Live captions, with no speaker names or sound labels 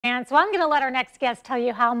And so I'm going to let our next guest tell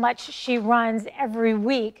you how much she runs every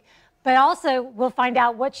week, but also we'll find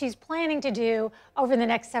out what she's planning to do over the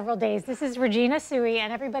next several days. This is Regina Runs,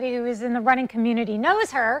 and everybody who is in the running community knows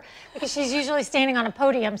her because she's usually standing on a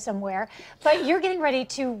podium somewhere. But you're getting ready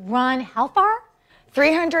to run how far?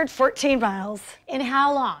 314 miles. In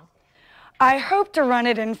how long? I hope to run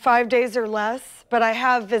it in 5 days or less, but I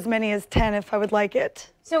have as many as 10 if I would like it.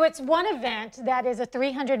 So it's one event that is a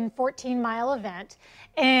 314-mile event,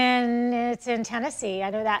 and it's in Tennessee. I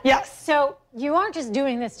know that. Yes. So you aren't just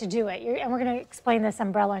doing this to do it, and we're going to explain this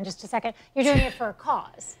umbrella in just a second. You're doing it for a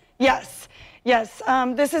cause. Yes. Yes.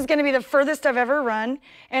 This is going to be the furthest I've ever run,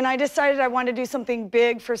 and I decided I wanted to do something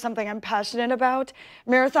big for something I'm passionate about.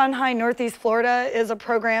 Marathon High Northeast Florida is a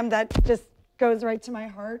program that just goes right to my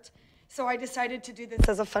heart. So I decided to do this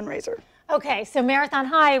as a fundraiser. Okay, so Marathon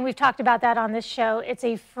High, and we've talked about that on this show, it's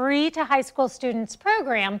a free to high school students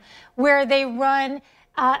program where they run,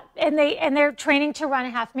 and they're training to run a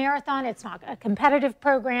half marathon. It's not a competitive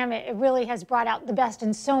program. It really has brought out the best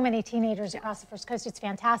in so many teenagers across the First Coast. It's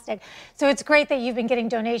fantastic. So it's great that you've been getting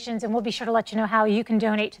donations, and we'll be sure to let you know how you can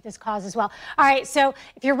donate to this cause as well. All right, so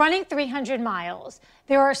if you're running 300 miles,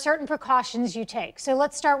 there are certain precautions you take. So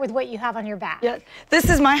let's start with what you have on your back. Yeah, this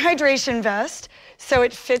is my hydration vest, so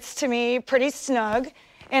it fits to me pretty snug,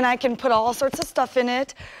 and I can put all sorts of stuff in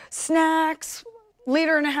it. Snacks, 1.5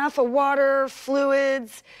 liters of water,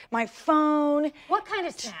 fluids, my phone. What kind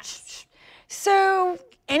of snacks? So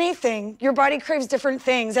anything. Your body craves different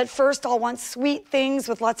things. At first, I'll want sweet things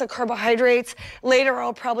with lots of carbohydrates. Later,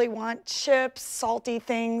 I'll probably want chips, salty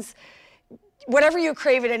things. Whatever you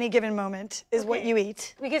crave at any given moment is what you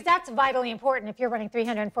eat. Because that's vitally important if you're running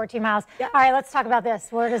 314 miles. Yeah. All right, let's talk about this.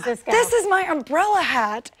 Where does this go? This is my umbrella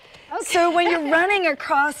hat. Okay. So when you're running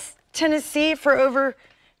across Tennessee for over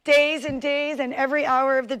days and days and every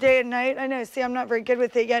hour of the day and night, I know, see, I'm not very good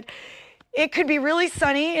with it yet. It could be really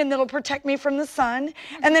sunny and it'll protect me from the sun.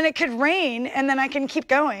 And then it could rain and then I can keep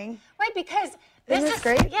going. Right, because Isn't this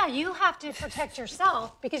great? Yeah, you have to protect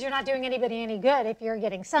yourself because you're not doing anybody any good if you're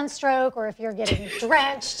getting sunstroke or if you're getting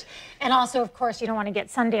drenched. And also, of course, you don't want to get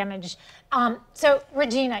sun damage. So,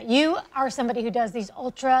 Regina, you are somebody who does these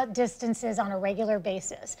ultra distances on a regular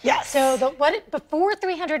basis. Yes. So, before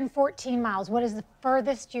 314 miles, what is the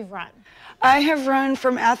furthest you've run? I have run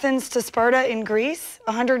from Athens to Sparta in Greece,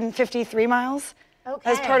 153 miles,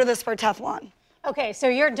 as part of the Spartathlon. Okay, so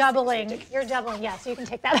you're doubling, yeah, so you can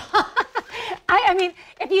take that off. I mean,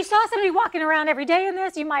 if you saw somebody walking around every day in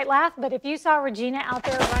this, you might laugh, but if you saw Regina out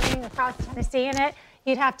there running across Tennessee in it,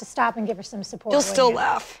 you'd have to stop and give her some support. You'll still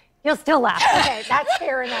laugh. You'll still laugh. Okay, that's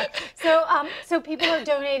fair enough. So, so people are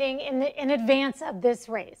donating in advance of this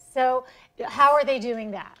race. So how are they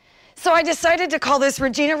doing that? So I decided to call this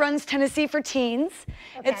Regina Runs Tennessee for Teens.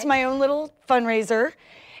 Okay. It's my own little fundraiser.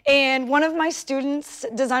 And one of my students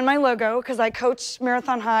designed my logo because I coach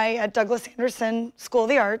Marathon High at Douglas Anderson School of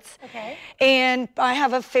the Arts. Okay. And I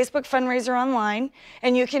have a Facebook fundraiser online,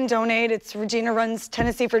 and you can donate. It's Regina Runs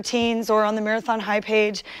Tennessee for Teens or on the Marathon High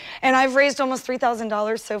page. And I've raised almost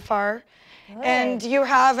 $3,000 so far. Good. And you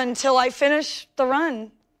have until I finish the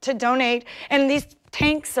run to donate. And these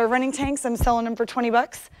tanks are running tanks. I'm selling them for 20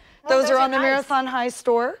 bucks. Those are on the Marathon High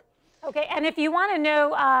store. Okay, and if you want to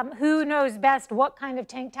know who knows best what kind of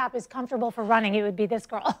tank top is comfortable for running, it would be this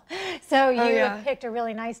girl. So you have picked a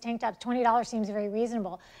really nice tank top. $20 seems very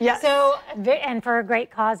reasonable. Yeah. So, and for a great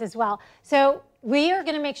cause as well. So we are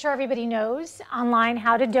going to make sure everybody knows online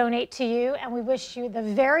how to donate to you, and we wish you the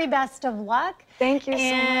very best of luck. Thank you so much.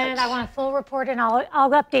 And I want a full report, and I'll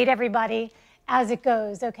update everybody as it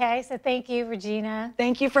goes, okay? So thank you, Regina.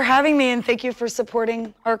 Thank you for having me, and thank you for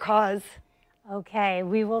supporting our cause. Okay,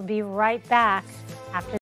 we will be right back after